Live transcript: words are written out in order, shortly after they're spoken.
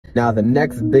Now, the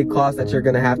next big cost that you're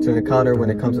gonna have to encounter when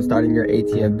it comes to starting your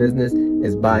ATM business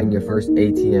is buying your first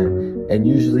ATM. And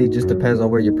usually it just depends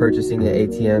on where you're purchasing the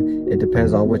ATM. It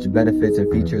depends on which benefits and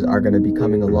features are gonna be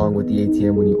coming along with the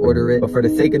ATM when you order it. But for the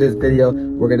sake of this video,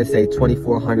 we're gonna say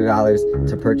 $2,400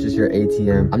 to purchase your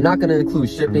ATM. I'm not gonna include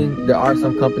shipping. There are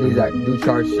some companies that do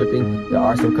charge shipping. There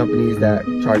are some companies that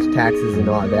charge taxes and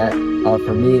all that.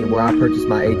 For me, where I purchase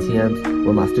my ATMs,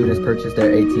 where my students purchase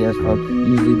their ATMs from,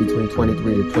 usually between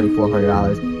 $2,300 to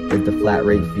 $2,400 is the flat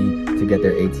rate fee to get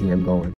their ATM going.